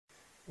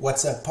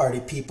What's up,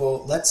 party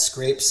people? Let's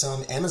scrape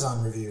some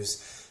Amazon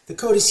reviews. The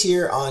code is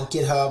here on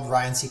GitHub,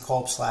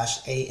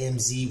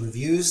 RyanCKulp/AMZ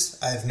reviews.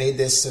 I've made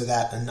this so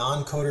that a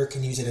non-coder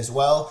can use it as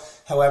well.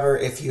 However,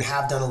 if you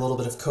have done a little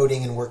bit of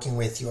coding and working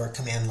with your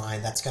command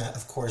line, that's going to,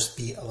 of course,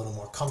 be a little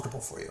more comfortable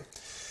for you.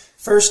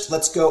 First,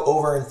 let's go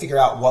over and figure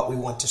out what we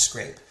want to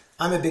scrape.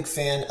 I'm a big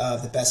fan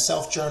of the Best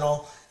Self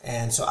Journal,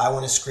 and so I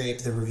want to scrape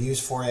the reviews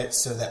for it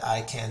so that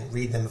I can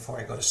read them before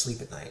I go to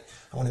sleep at night.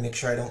 I want to make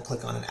sure I don't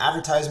click on an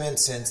advertisement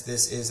since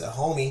this is a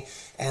homie.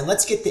 And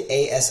let's get the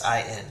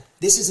ASIN.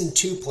 This is in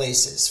two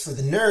places. For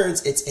the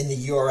nerds, it's in the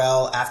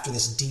URL after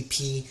this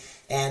DP.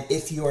 And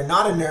if you are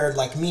not a nerd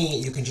like me,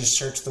 you can just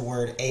search the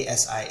word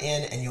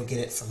ASIN and you'll get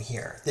it from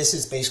here. This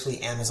is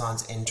basically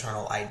Amazon's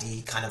internal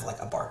ID, kind of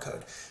like a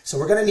barcode. So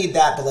we're going to need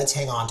that, but let's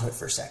hang on to it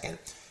for a second.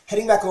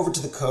 Heading back over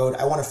to the code,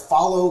 I want to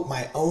follow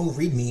my own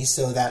README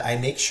so that I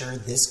make sure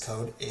this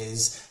code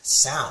is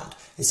sound.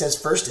 It says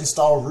first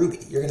install Ruby.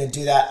 You're going to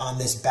do that on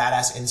this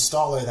badass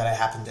installer that I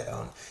happen to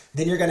own.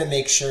 Then you're going to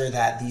make sure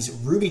that these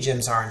Ruby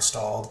gems are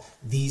installed,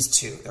 these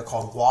two. They're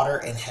called Water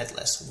and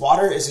Headless.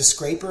 Water is a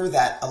scraper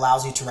that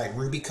allows you to write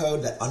Ruby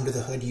code that under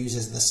the hood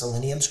uses the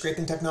Selenium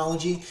scraping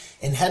technology.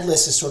 And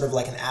Headless is sort of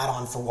like an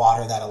add-on for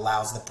Water that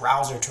allows the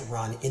browser to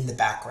run in the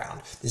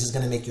background. This is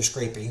going to make your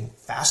scraping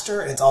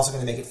faster, and it's also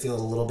going to make it feel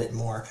a little bit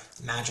more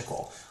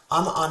magical.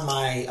 I'm on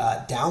my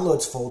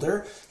downloads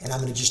folder, and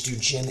I'm going to just do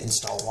gem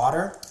install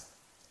Water.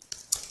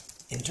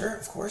 Enter,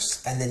 of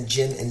course, and then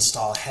gem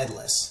install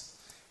Headless.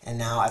 And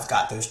now I've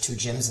got those two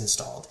gems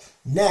installed.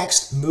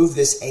 Next, move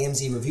this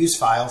AMZ reviews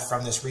file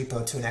from this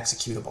repo to an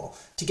executable.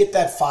 To get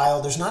that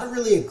file, there's not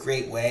really a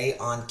great way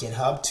on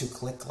GitHub to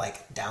click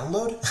like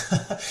download.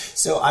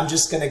 So I'm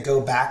just going to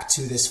go back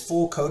to this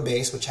full code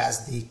base, which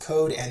has the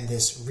code and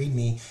this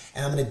README,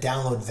 and I'm going to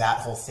download that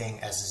whole thing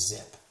as a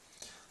zip.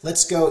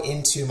 Let's go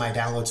into my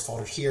downloads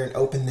folder here and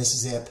open this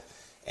zip.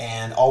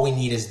 And all we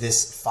need is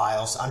this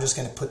file. So I'm just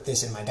going to put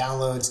this in my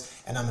downloads,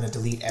 and I'm going to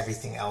delete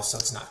everything else so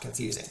it's not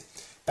confusing.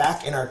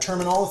 Back in our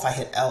terminal, if I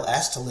hit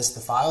LS to list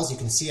the files, you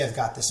can see I've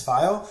got this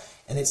file,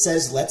 and it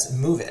says let's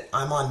move it.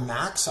 I'm on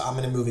Mac, so I'm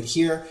going to move it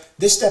here.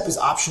 This step is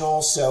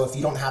optional, so if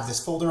you don't have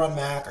this folder on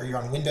Mac or you're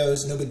on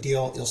Windows, no big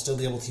deal. You'll still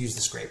be able to use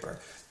the scraper.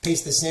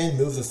 Paste this in,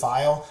 move the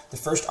file. The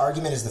first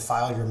argument is the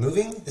file you're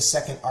moving. The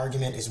second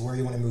argument is where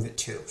you want to move it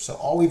to. So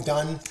all we've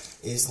done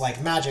is,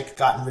 like magic,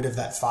 gotten rid of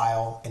that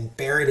file and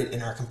buried it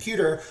in our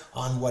computer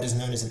on what is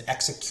known as an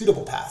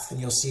executable path,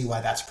 and you'll see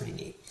why that's pretty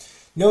neat.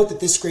 Note that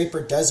this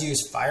scraper does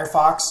use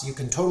Firefox. You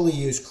can totally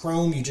use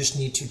Chrome. You just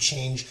need to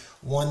change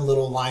one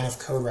little line of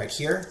code right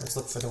here. Let's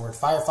look for the word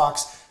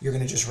Firefox. You're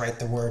going to just write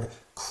the word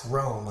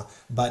Chrome.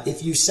 But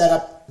if you set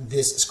up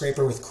this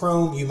scraper with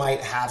Chrome, you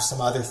might have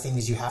some other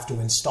things you have to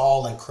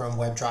install, like Chrome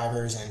web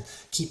drivers and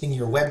keeping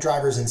your web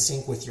drivers in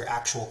sync with your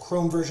actual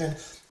Chrome version.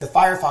 The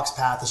Firefox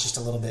path is just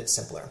a little bit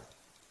simpler.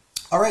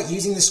 All right,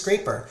 using the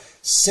scraper,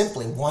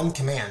 simply one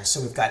command. So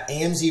we've got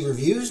AMZ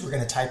reviews. We're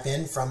going to type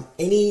in from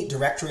any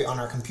directory on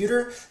our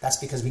computer. That's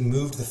because we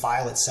moved the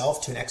file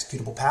itself to an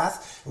executable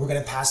path. We're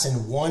going to pass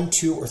in 1,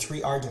 2, or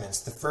 3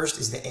 arguments. The first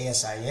is the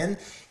ASIN,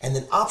 and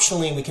then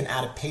optionally we can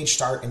add a page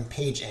start and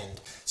page end.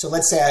 So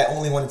let's say I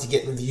only wanted to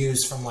get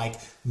reviews from like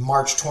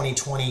March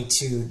 2020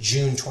 to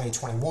June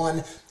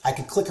 2021. I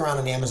could click around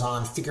on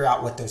Amazon, figure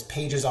out what those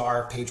pages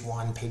are, page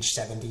 1, page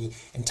 70,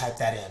 and type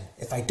that in.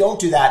 If I don't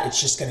do that, it's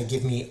just going to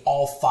give me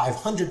all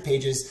 500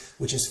 pages,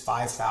 which is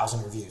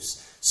 5,000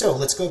 reviews. So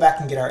let's go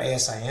back and get our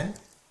ASIN.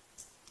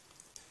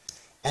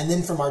 And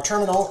then from our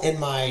terminal in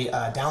my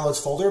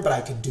downloads folder, but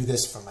I could do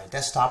this from my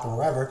desktop or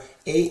wherever,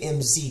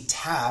 AMZ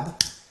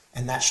tab,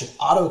 and that should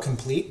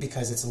auto-complete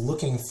because it's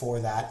looking for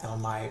that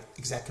on my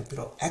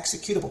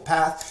executable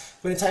path.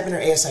 We're going to type in our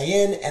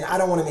ASIN, and I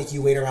don't want to make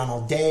you wait around all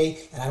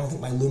day, and I don't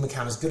think my Loom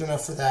account is good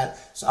enough for that.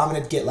 So I'm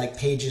going to get like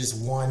pages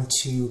 1,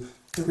 2,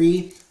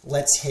 3.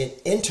 Let's hit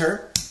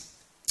enter.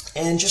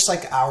 And just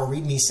like our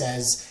README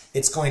says,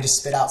 it's going to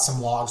spit out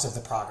some logs of the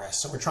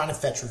progress. So we're trying to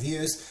fetch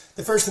reviews.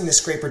 The first thing the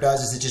scraper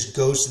does is it just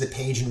goes to the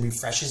page and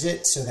refreshes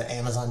it so that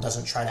Amazon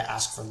doesn't try to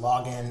ask for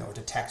login or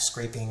detect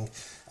scraping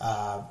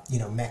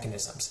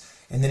mechanisms.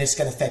 And then it's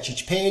going to fetch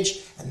each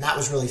page, and that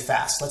was really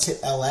fast. Let's hit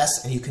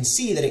LS, and you can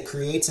see that it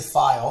creates a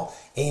file,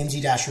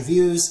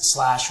 AMZ-reviews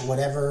 /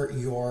 whatever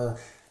your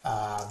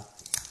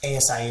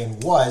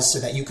ASIN was, so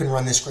that you can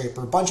run this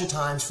scraper a bunch of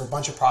times for a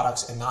bunch of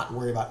products and not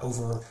worry about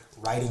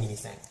overwriting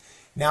anything.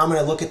 Now I'm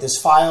going to look at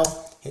this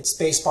file, hit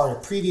spacebar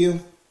to preview,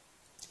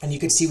 and you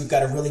can see we've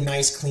got a really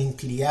nice clean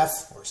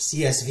PDF or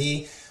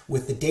CSV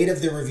with the date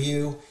of the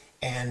review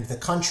and the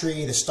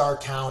country, the star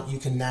count. You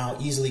can now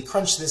easily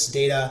crunch this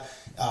data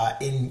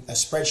in a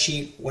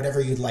spreadsheet, whatever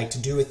you'd like to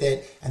do with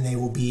it, and they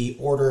will be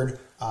ordered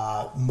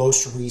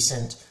most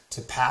recent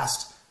to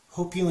past.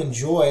 Hope you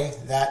enjoy.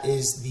 That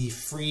is the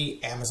free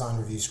Amazon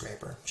review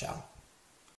scraper. Ciao.